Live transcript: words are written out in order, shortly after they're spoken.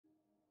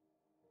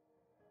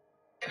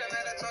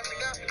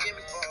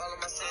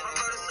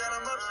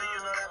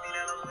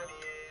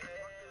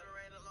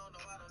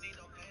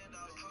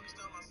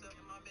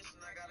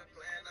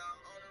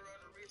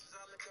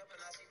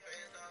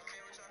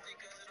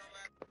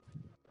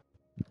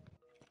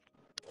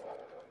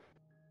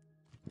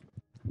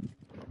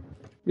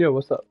Yo,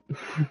 what's up?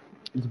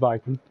 It's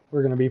Viking.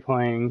 We're gonna be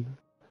playing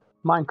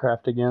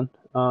Minecraft again.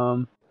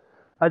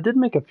 I did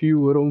make a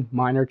few little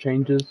minor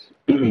changes.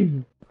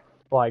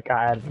 Like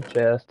I added a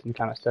chest and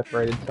kind of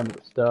separated some of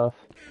the stuff,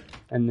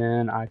 and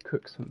then I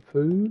cooked some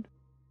food.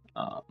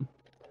 Now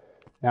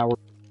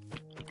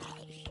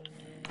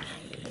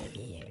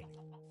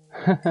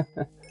we're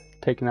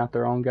taking out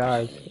their own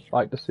guys.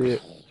 Like to see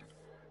it.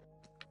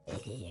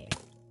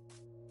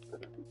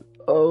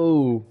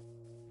 Oh,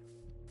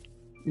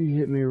 you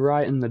hit me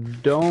right in the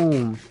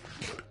dome.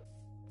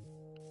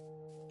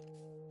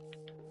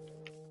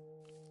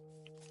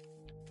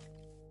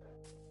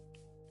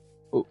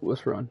 Oh,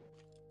 let's run.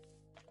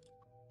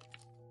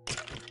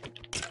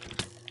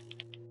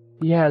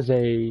 He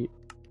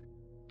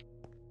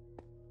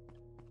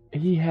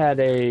had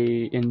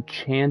a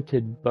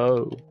enchanted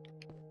bow.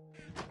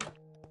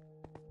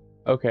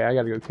 Okay, I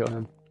gotta go kill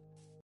him.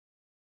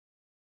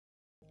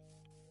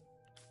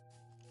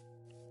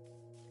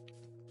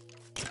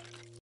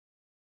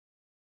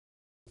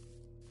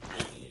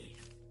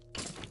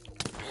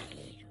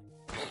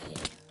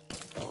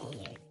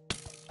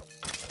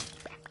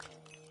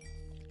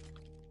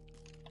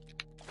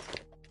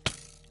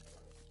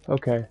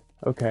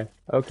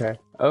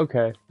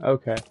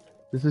 Okay.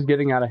 This is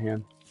getting out of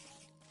hand.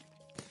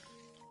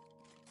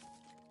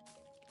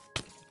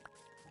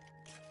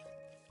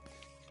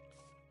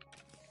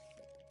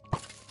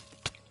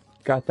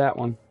 Got that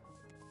one.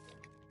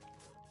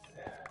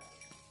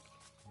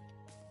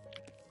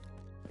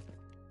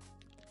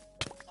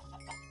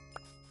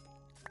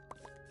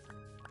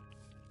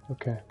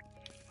 Okay.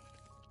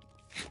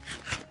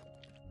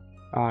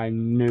 I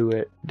knew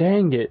it.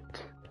 Dang it.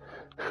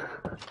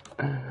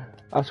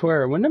 I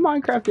swear, when did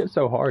Minecraft get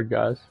so hard,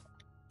 guys?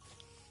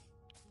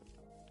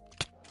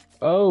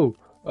 Oh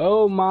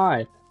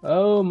my.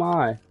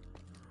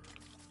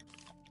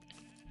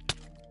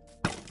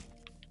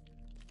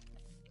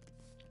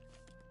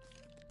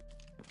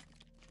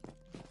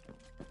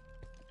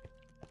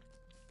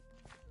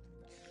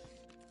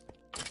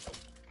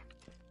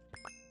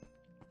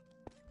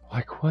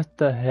 Like, what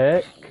the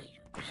heck?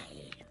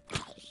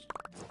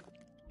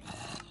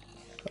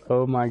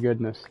 Oh my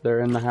goodness,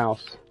 they're in the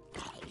house.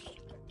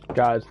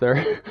 Guys,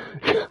 they're...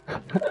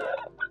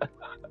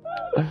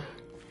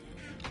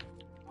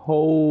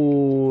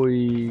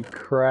 Holy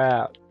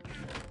crap.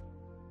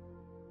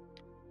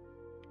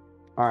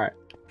 Alright.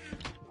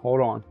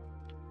 Hold on.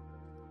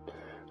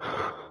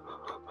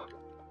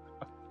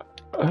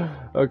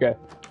 Okay.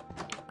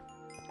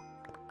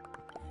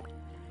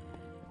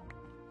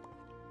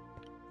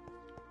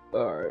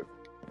 Alright.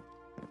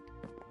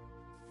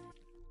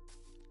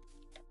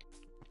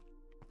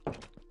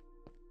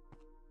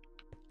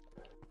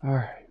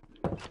 Alright.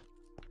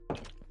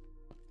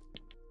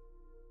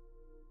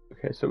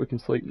 Okay, so we can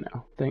sleep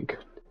now. Thank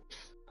goodness.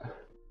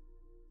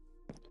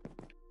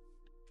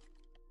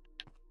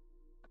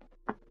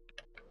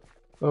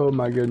 Oh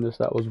my goodness,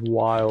 that was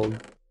wild.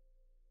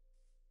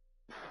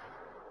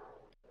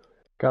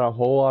 Got a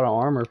whole lot of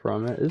armor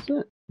from it.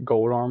 Isn't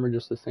gold armor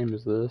just the same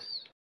as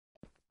this?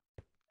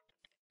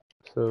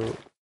 So,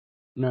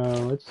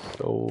 no, it's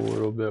a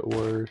little bit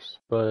worse,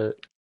 but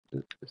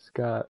it's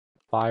got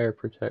fire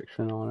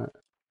protection on it.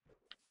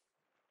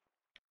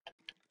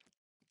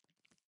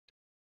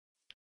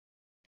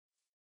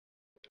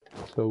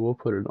 So we'll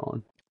put it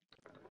on.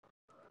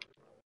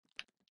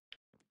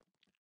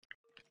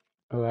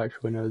 Oh,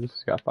 actually, no, this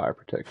has got fire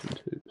protection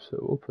too, so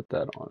we'll put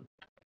that on.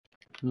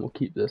 And we'll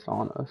keep this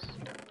on us.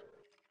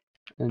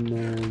 And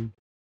then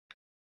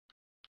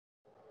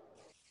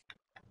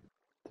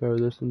throw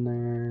this in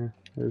there.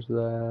 There's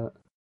that.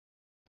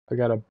 I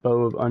got a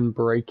bow of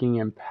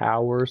unbreaking and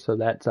power, so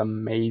that's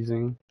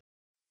amazing.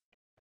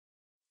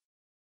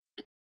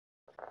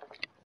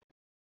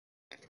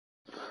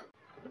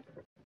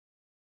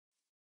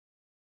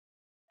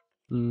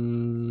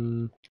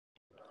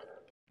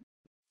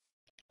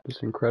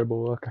 Just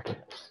incredible luck, I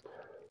guess.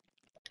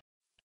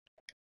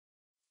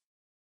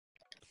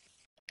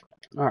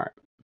 Alright.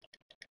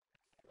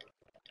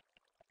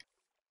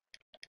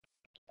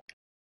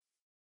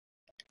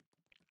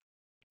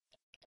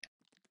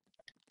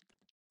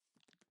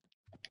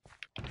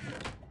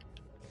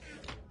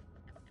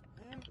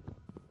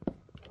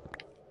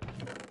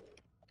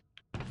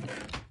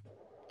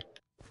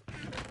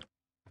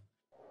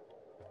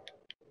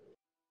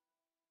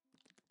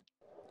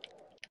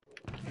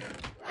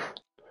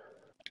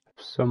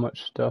 So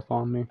much stuff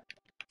on me.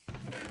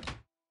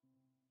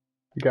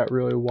 It got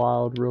really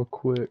wild real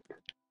quick.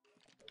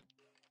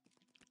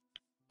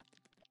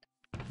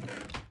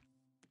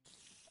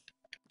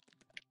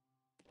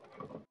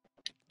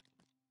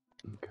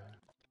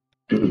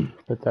 Okay.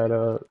 Put that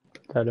up,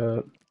 put that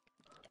up,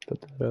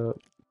 put that up.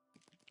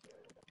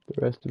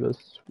 The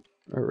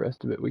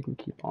rest of it we can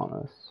keep on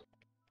us.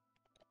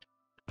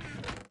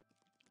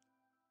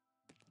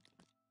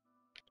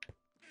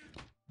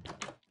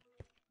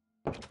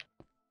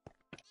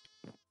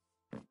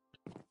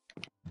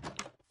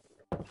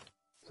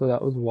 So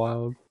that was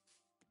wild.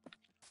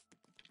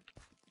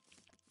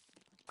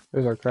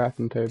 There's our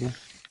crafting table.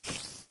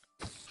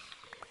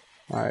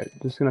 Alright,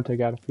 just gonna take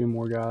out a few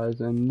more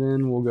guys and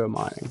then we'll go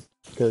mining.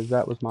 Because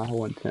that was my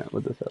whole intent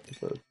with this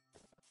episode.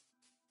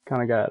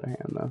 Kinda got out of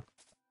hand though.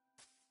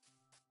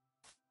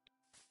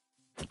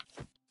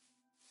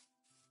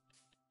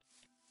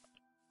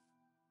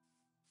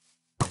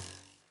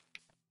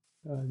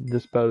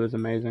 This bow is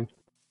amazing.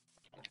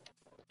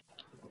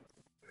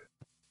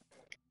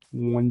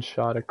 One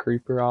shot a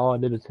creeper. All I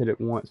did is hit it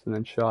once and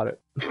then shot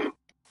it.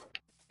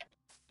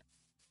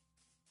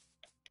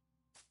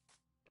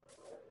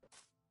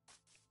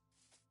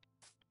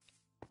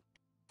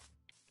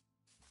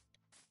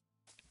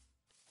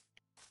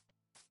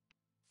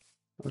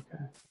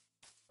 Okay.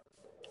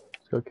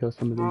 Let's go kill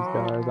some of these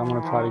guys. I'm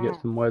gonna try to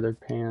get some weathered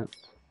pants.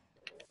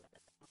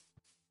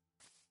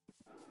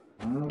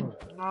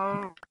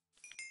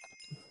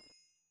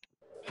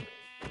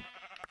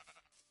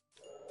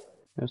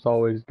 It's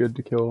always good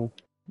to kill,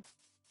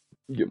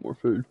 get more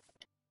food.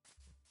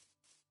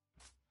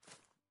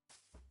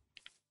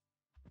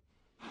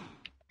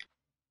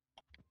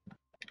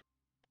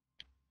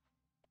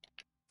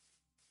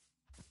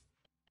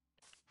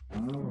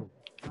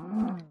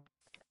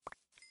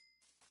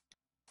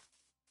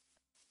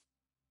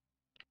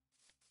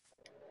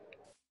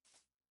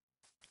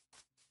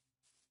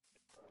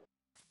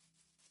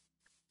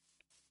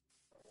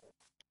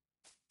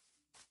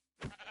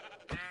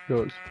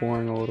 Go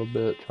exploring a little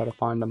bit, try to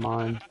find a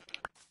mine.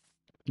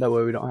 That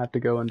way we don't have to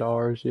go into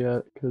ours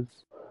yet, because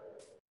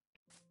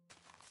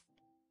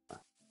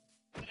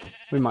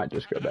we might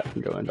just go back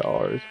and go into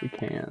ours. We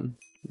can,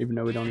 even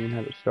though we don't even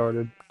have it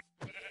started.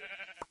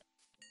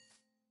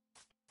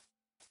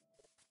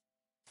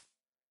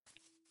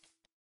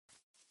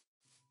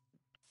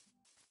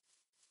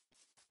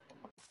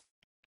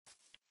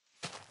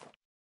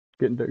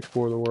 Getting to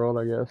explore the world,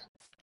 I guess.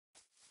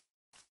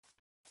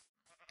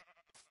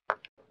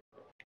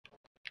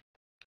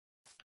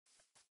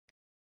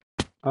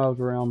 I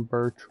was around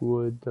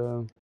Birchwood,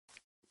 though.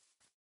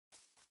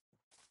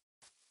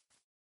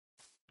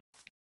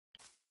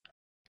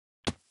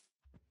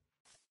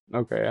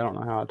 Okay, I don't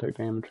know how I took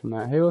damage from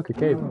that. Hey, look, a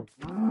cave.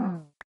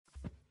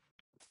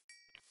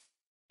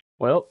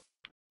 Well,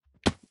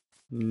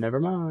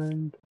 never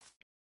mind.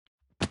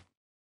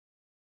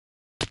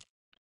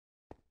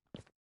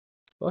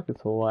 Fuck,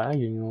 it's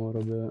lagging a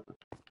little bit.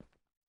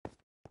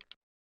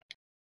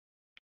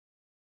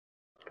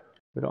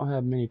 We don't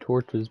have many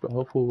torches, but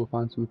hopefully we'll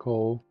find some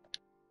coal.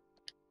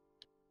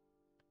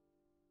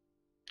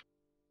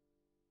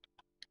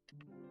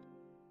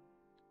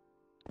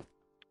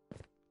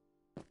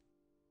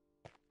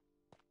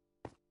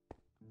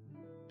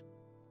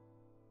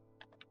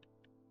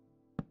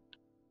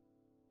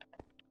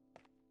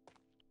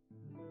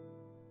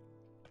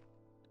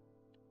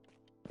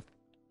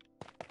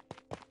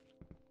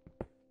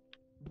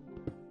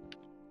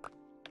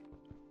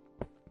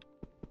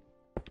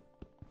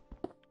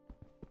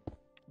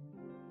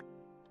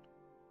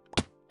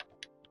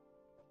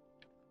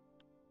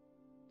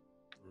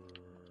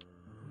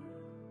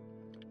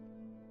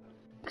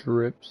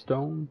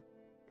 Dripstone?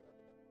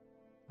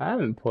 I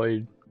haven't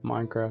played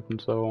Minecraft in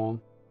so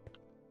long.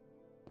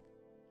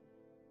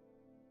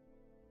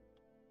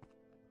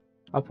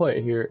 I play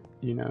it here,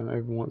 you know,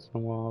 every once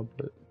in a while,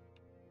 but...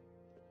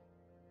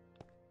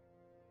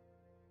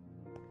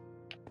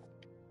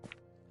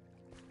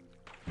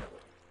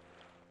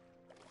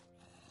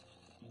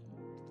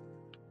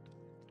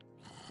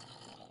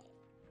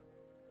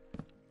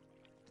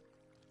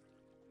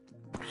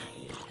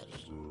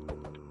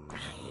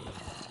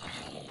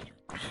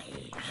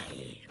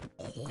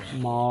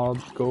 Mob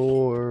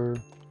score.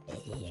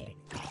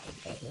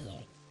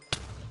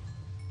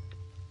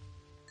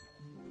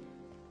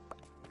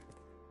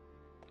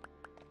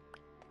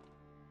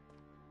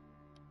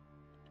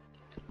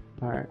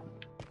 Alright.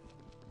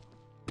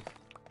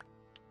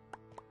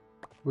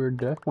 We're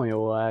definitely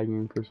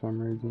lagging for some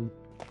reason.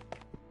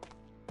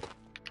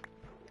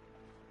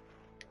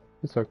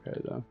 It's okay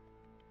though.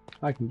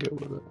 I can deal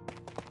with it.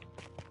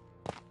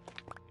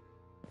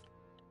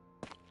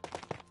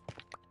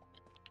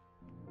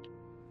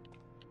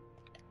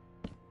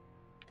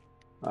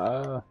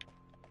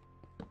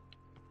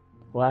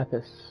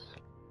 Lapis.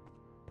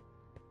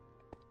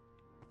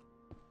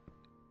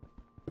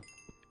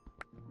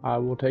 I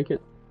will take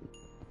it.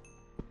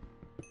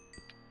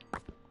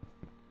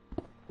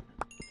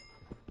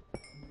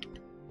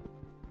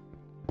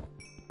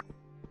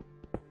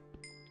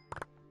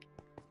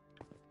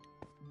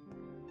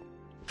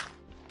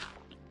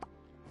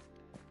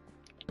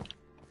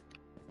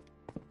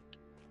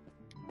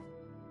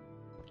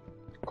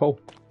 Coal.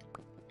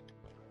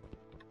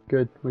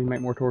 Good, we can make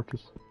more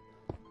torches.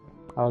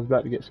 I was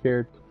about to get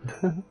scared.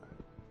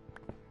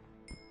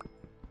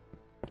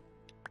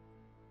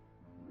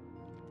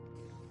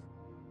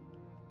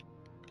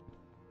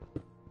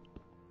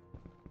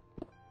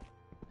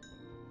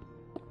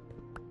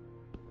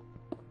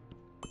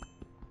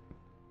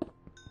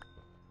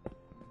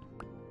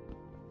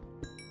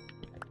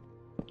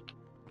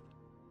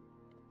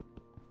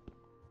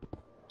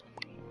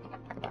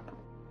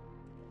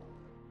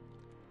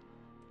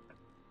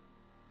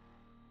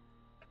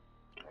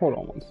 Hold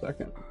on 1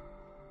 second.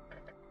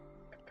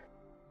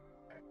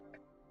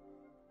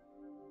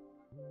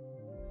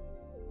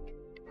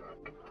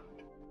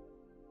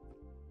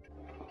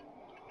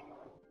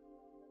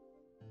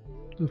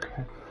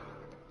 Okay.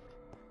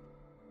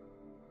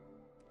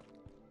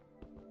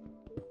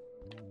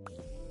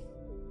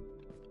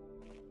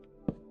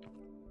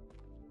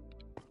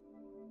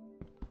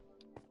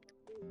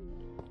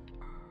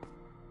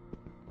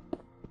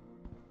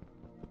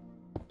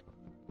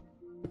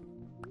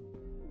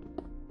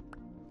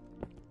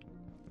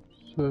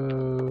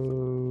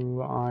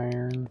 So,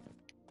 iron.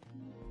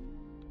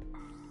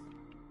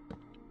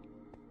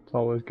 It's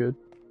always good.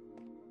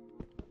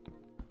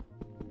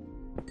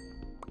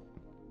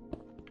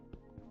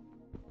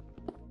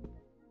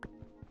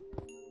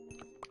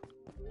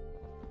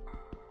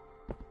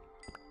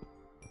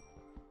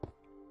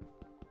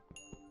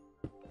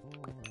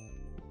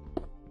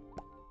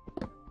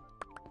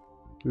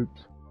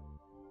 Oops.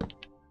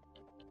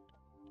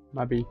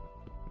 Might be.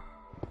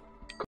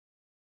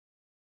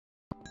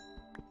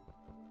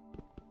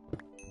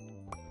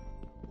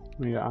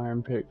 We need an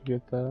iron pick to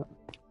get that.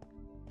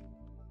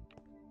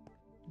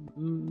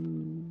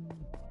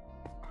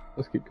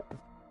 Let's keep going.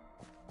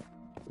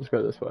 Let's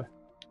go this way.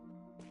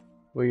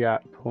 We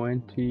got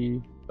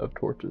plenty of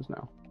torches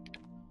now,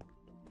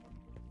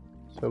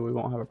 so we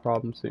won't have a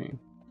problem seeing.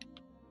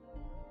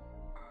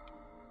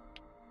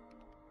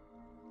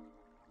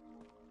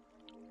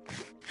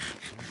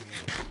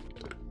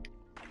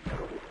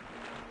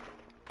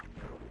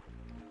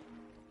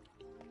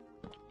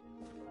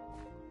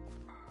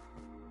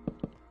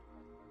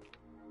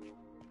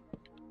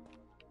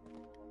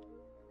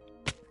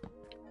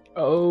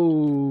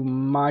 Oh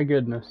my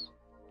goodness.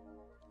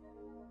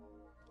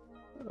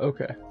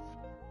 Okay.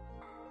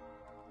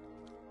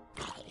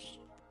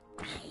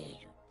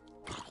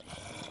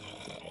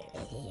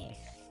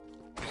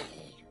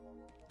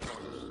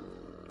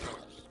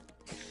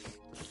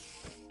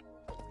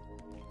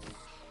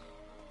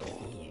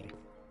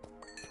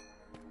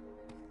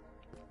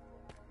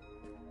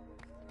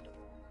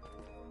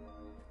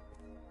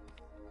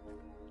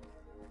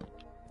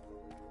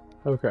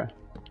 Okay.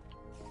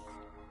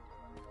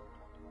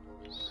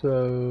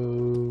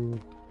 So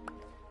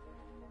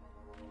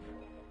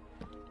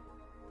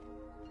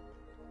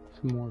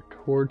some more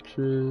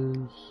torches.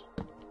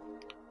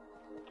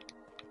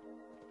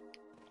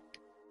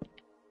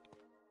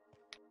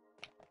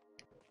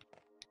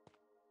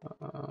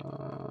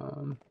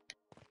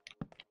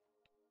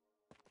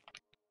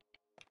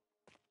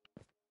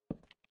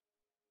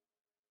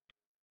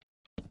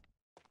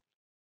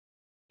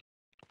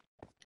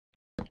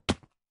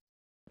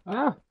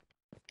 Ah!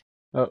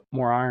 Oh,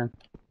 more iron.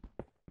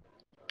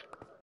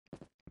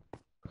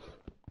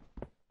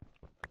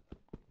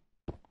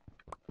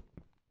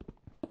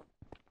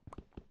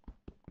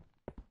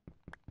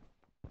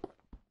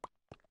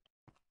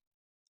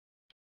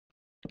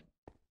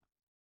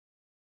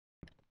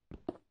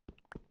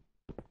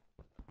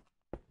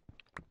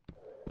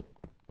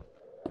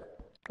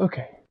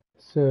 Okay,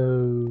 so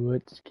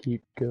let's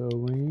keep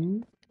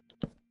going.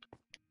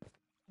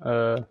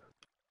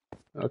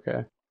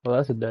 Okay. Well,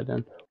 that's a dead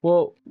end.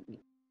 Well,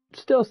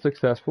 still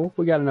successful.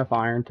 We got enough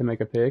iron to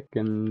make a pick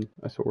and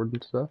a sword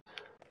and stuff.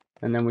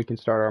 And then we can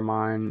start our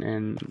mine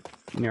in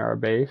near our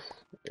base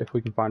if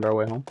we can find our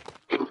way home.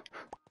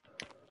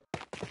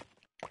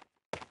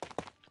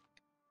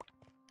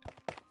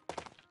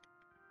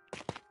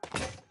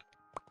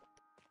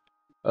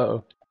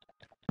 Uh-oh.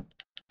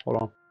 Hold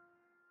on.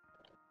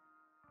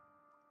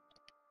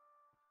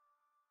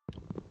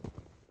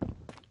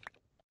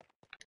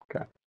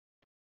 Okay.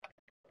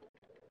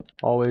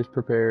 Always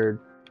prepared.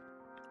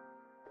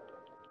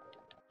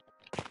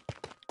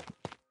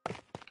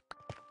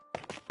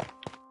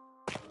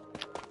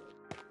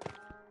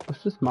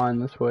 Let's just mine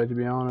this way, to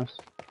be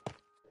honest.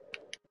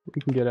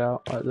 We can get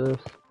out like this.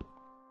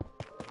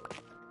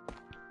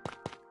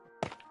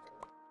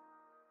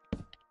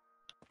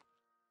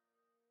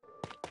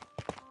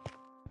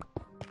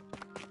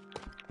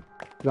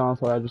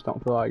 Honestly, I just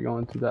don't feel like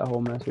going through that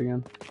whole mess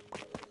again.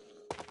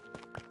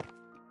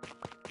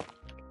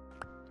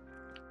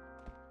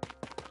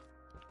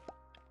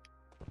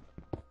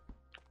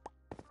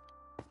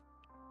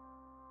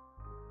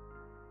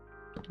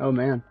 Oh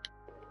man.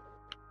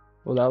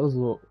 Well, that was a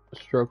little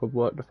stroke of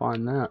luck to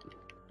find that.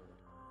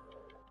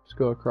 Let's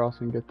go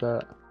across and get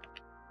that.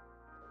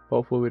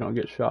 Hopefully we don't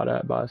get shot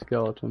at by a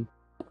skeleton.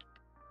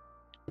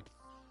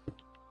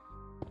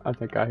 I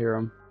think I hear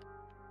him.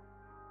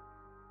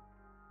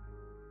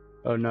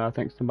 Oh no, I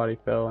think somebody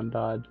fell and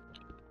died.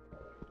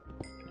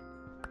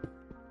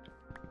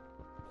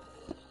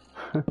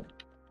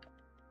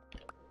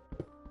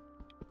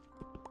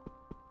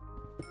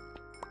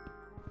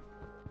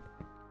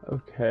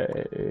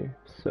 Okay,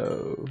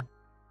 so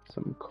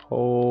some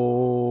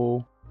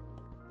coal,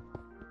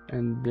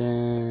 and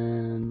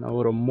then a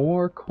little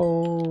more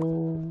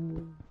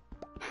coal.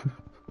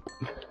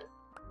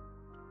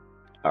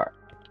 Alright.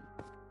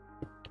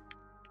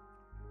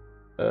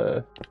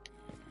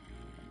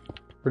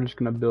 We're just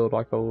gonna build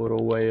like a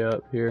little way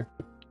up here.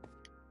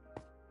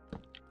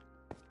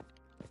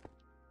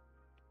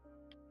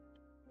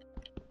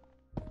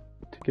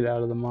 get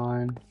out of the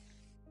mine.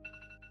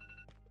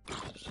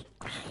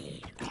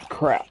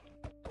 Crap.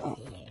 Oh,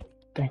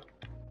 dang.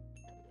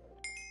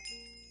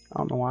 I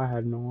don't know why I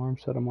had no alarm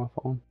set on my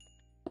phone.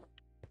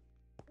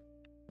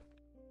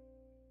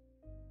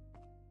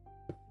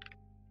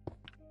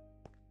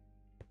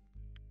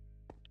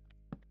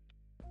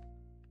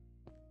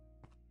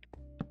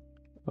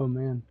 Oh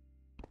man.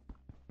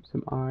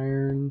 Some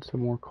iron,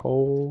 some more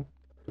coal.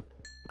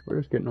 We're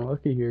just getting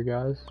lucky here,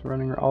 guys.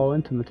 Running all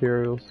into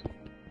materials.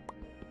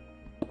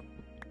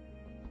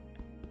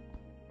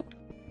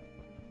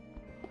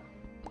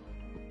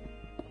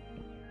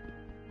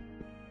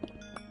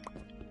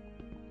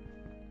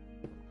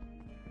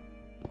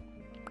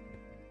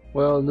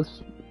 Well,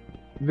 this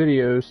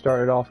video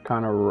started off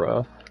kind of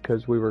rough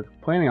because we were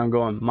planning on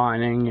going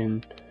mining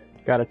and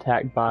got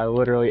attacked by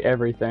literally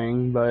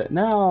everything, but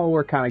now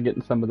we're kind of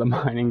getting some of the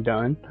mining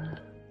done.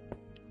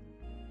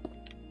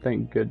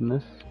 Thank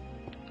goodness.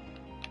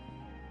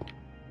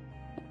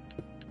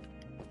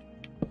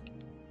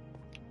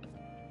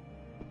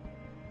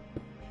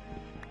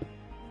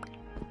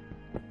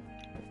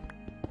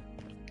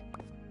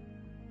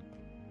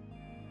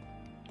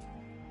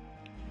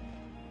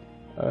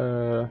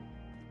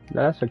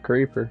 That's a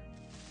creeper.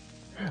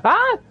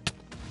 Ah!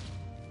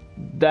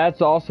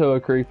 That's also a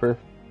creeper.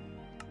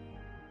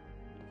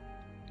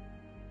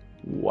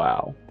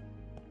 Wow.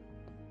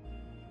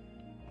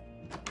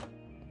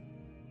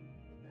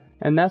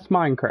 And that's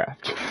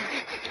Minecraft.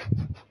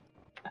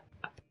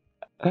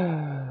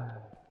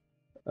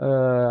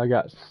 I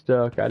got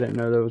stuck. I didn't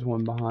know there was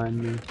one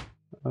behind me.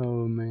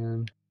 Oh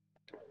man.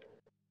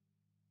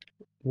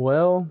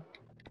 Well,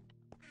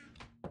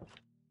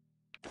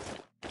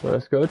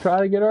 let's go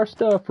try to get our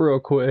stuff real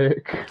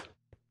quick.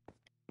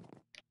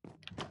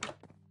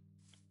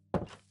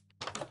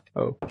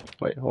 Oh,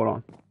 wait, hold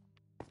on.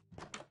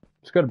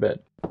 Let's go to bed.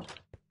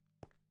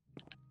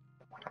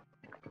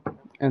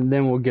 And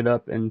then we'll get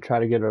up and try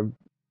to get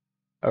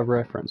a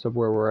reference of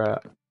where we're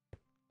at.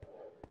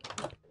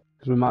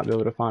 Because we might be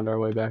able to find our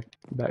way back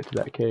to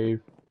that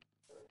cave.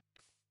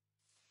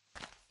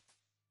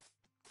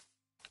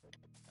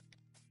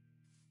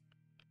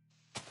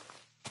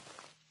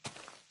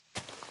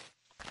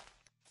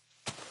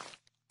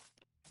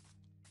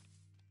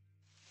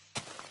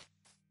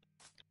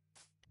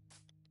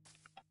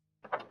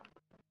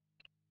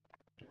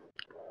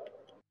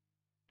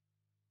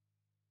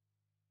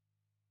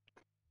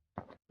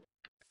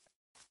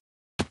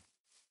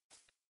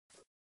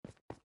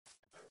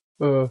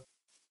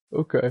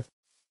 Okay.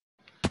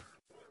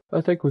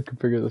 I think we can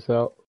figure this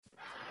out.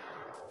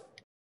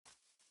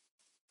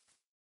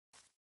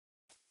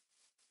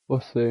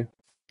 Let's see.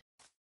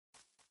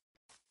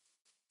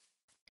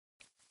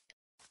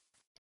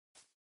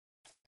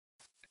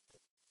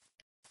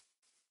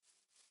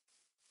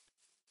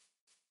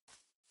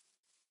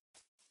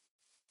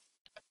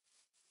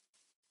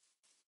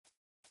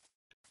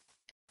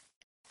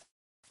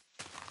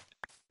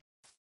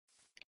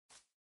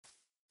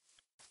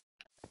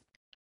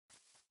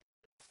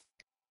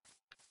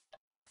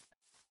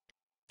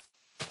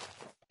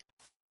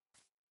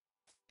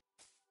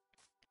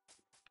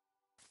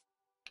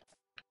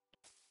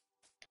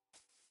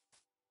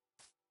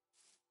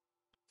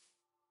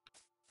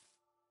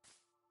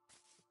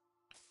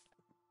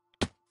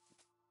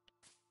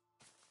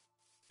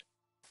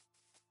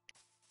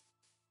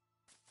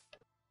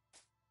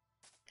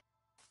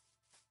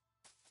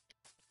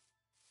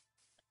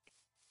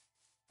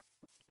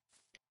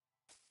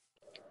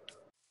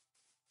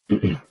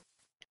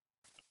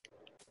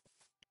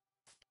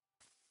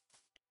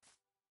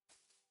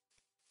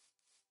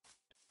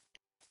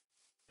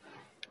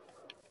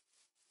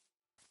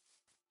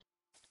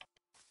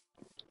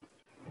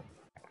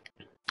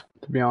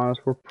 To be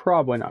honest, we're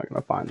probably not going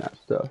to find that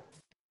stuff.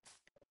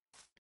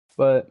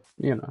 But,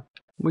 you know,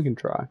 we can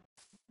try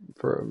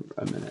for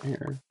a minute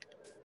here.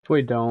 If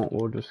we don't,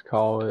 we'll just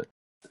call it,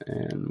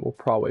 and we'll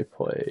probably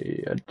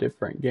play a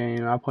different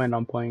game. I planned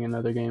on playing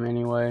another game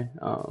anyway.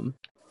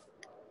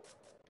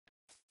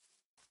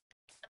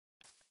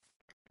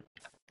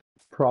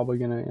 Probably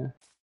gonna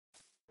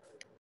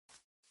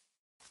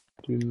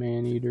do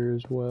Man-Eater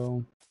as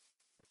well.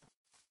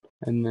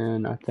 And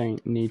then I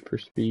think Need for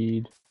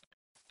Speed.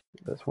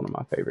 That's one of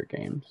my favorite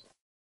games.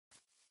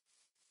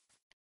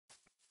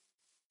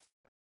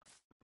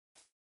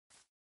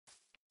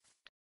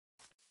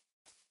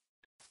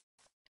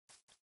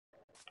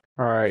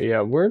 Alright,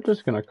 yeah, we're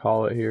just gonna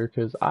call it here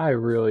because I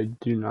really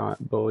do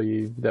not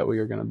believe that we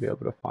are gonna be able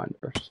to find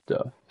our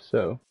stuff.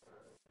 So,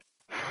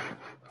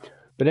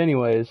 but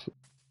anyways,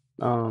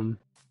 but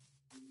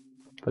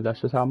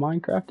that's just how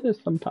Minecraft is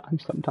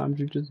sometimes. Sometimes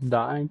you just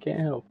die and can't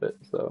help it.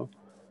 So,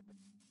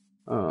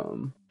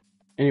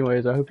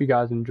 anyways, I hope you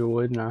guys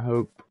enjoyed, and I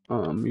hope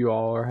you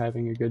all are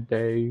having a good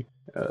day,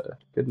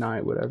 good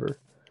night, whatever,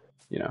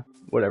 you know,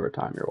 whatever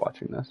time you're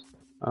watching this.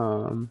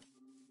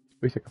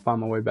 At least I can find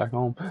my way back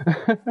home.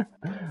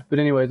 But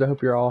anyways, I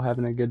hope you're all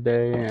having a good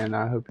day, and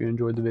I hope you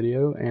enjoyed the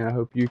video, and I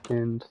hope you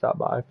can stop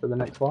by for the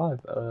next live.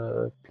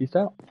 Peace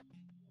out.